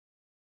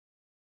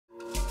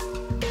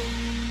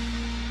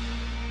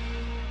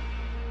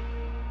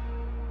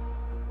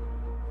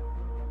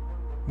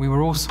We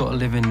were all sort of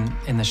living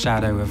in the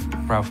shadow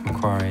of Ralph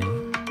McQuarrie,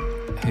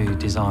 who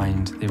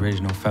designed the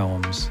original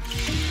films.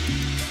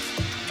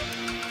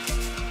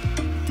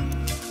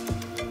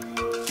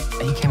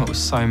 He came up with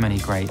so many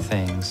great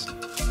things.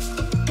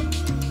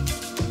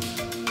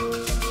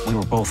 We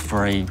were both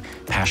very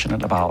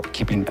passionate about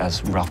keeping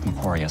as Ralph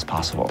McQuarrie as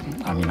possible.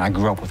 I mean, I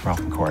grew up with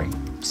Ralph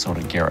McQuarrie, so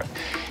did Gareth.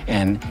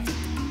 And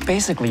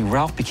basically,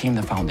 Ralph became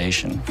the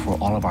foundation for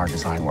all of our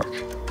design work.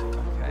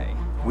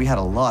 We had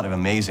a lot of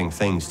amazing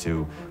things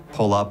to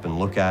pull up and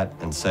look at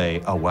and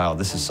say, oh, wow,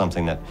 this is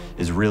something that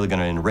is really going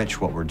to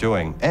enrich what we're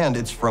doing. And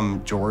it's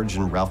from George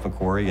and Ralph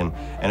McQuarrie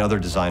and other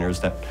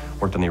designers that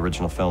worked on the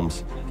original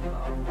films.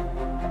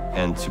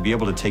 And to be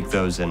able to take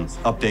those and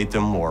update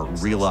them or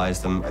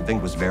realize them, I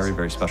think was a very,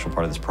 very special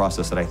part of this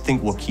process that I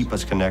think will keep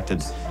us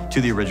connected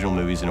to the original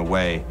movies in a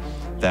way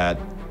that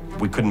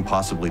we couldn't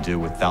possibly do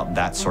without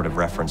that sort of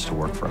reference to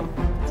work from.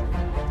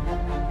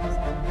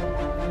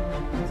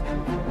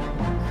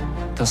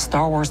 The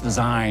Star Wars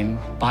design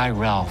by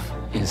Ralph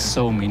is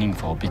so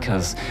meaningful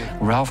because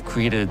Ralph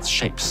created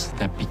shapes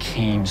that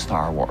became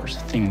Star Wars,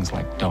 things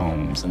like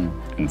domes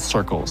and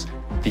circles.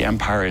 The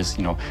Empire is,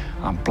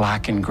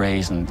 black and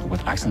grays and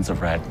with accents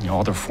of red.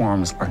 All their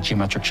forms are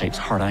geometric shapes,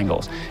 hard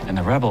angles. And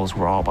the Rebels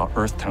were all about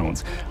earth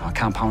tones,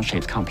 compound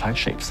shapes, complex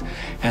shapes.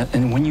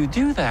 And when you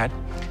do that,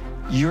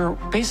 you're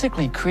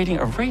basically creating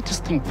a very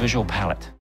distinct visual palette.